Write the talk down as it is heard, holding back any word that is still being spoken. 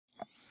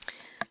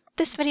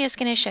This video is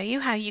going to show you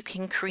how you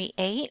can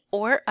create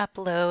or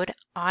upload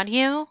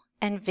audio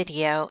and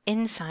video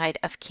inside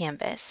of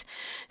Canvas.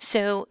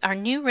 So our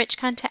new rich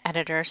content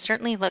editor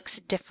certainly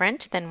looks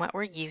different than what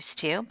we're used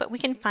to, but we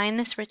can find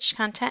this rich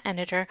content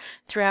editor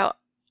throughout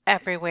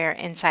everywhere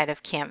inside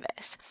of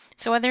Canvas.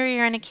 So whether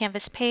you're in a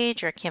Canvas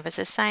page or a Canvas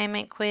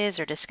assignment, quiz,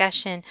 or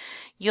discussion,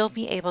 you'll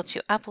be able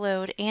to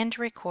upload and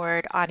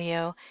record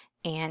audio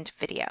and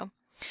video.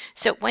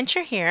 So once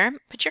you're here,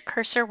 put your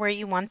cursor where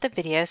you want the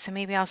video. So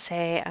maybe I'll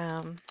say,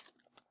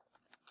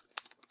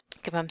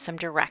 give them some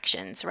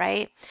directions,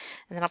 right?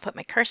 And then I'll put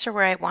my cursor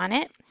where I want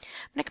it.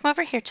 I'm going to come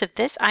over here to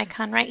this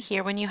icon right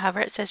here. When you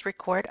hover, it says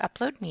Record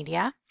Upload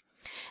Media.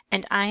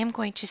 And I am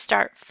going to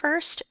start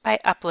first by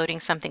uploading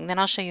something. Then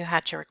I'll show you how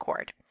to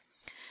record.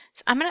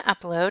 So I'm going to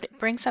upload. It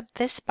brings up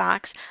this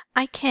box.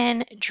 I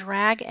can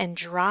drag and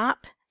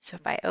drop. So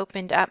if I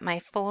opened up my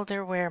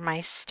folder where my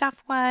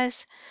stuff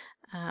was,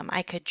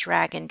 I could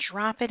drag and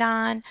drop it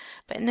on,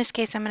 but in this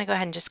case, I'm going to go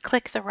ahead and just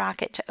click the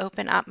rocket to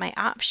open up my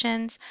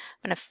options.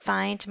 I'm going to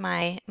find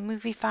my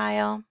movie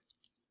file,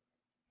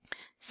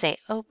 say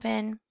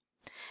open,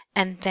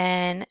 and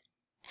then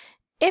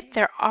if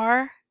there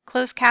are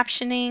closed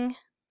captioning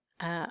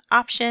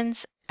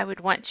options, I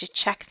would want to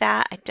check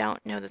that. I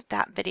don't know that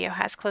that video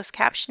has closed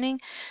captioning,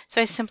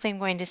 so I simply am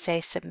going to say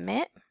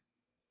submit.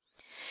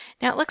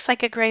 Now it looks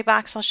like a gray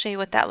box. I'll show you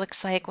what that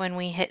looks like when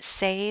we hit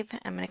save.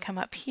 I'm going to come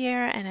up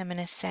here and I'm going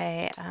to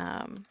say,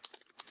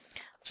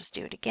 just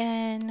do it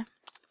again.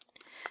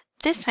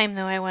 This time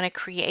though, I want to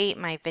create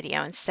my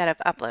video instead of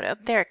upload. Oh,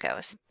 there it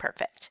goes.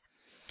 Perfect.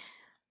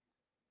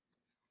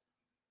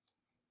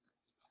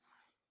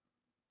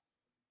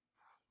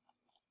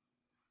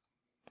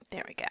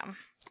 There we go.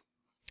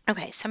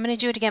 Okay, so I'm going to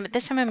do it again, but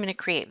this time I'm going to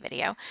create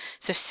video.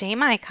 So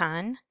same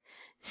icon,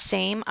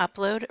 same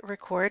upload,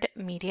 record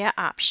media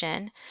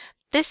option.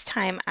 This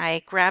time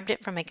I grabbed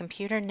it from my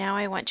computer. Now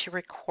I want to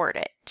record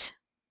it.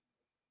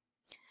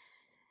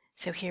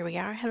 So here we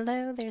are.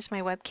 Hello, there's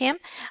my webcam.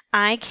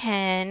 I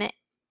can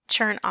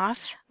turn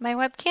off my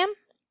webcam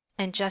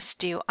and just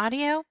do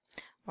audio,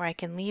 or I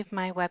can leave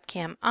my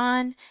webcam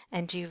on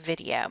and do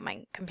video.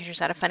 My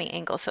computer's at a funny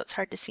angle, so it's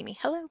hard to see me.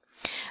 Hello.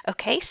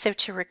 Okay, so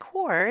to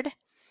record,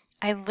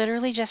 I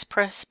literally just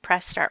press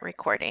start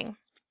recording.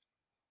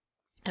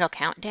 It'll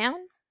count down.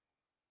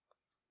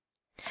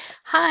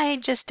 Hi,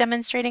 just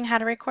demonstrating how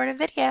to record a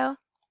video.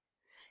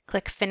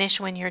 Click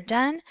finish when you're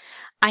done.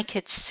 I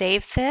could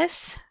save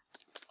this,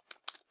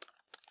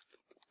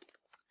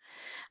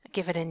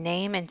 give it a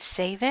name and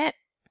save it,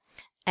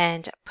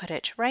 and put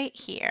it right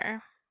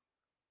here.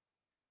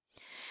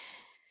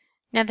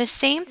 Now the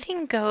same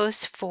thing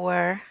goes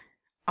for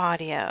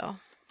audio.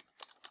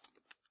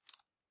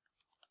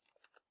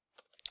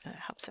 It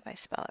helps if I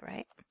spell it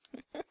right.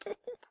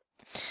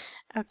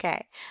 Okay,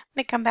 I'm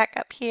going to come back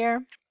up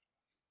here,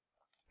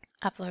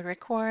 upload,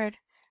 record,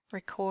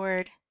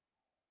 record.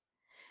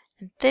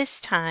 And this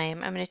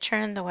time I'm going to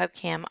turn the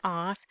webcam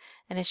off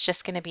and it's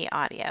just going to be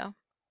audio.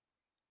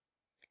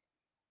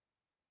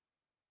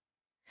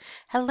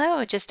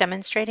 Hello, just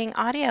demonstrating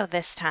audio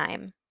this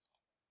time.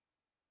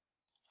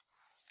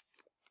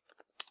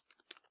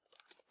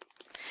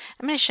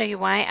 I'm going to show you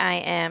why I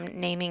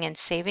am naming and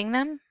saving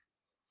them.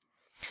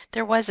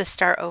 There was a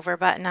start over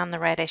button on the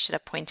right. I should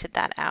have pointed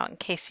that out in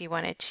case you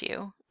wanted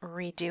to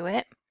redo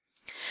it.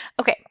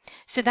 Okay,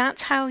 so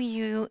that's how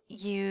you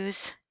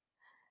use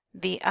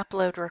the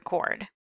upload record.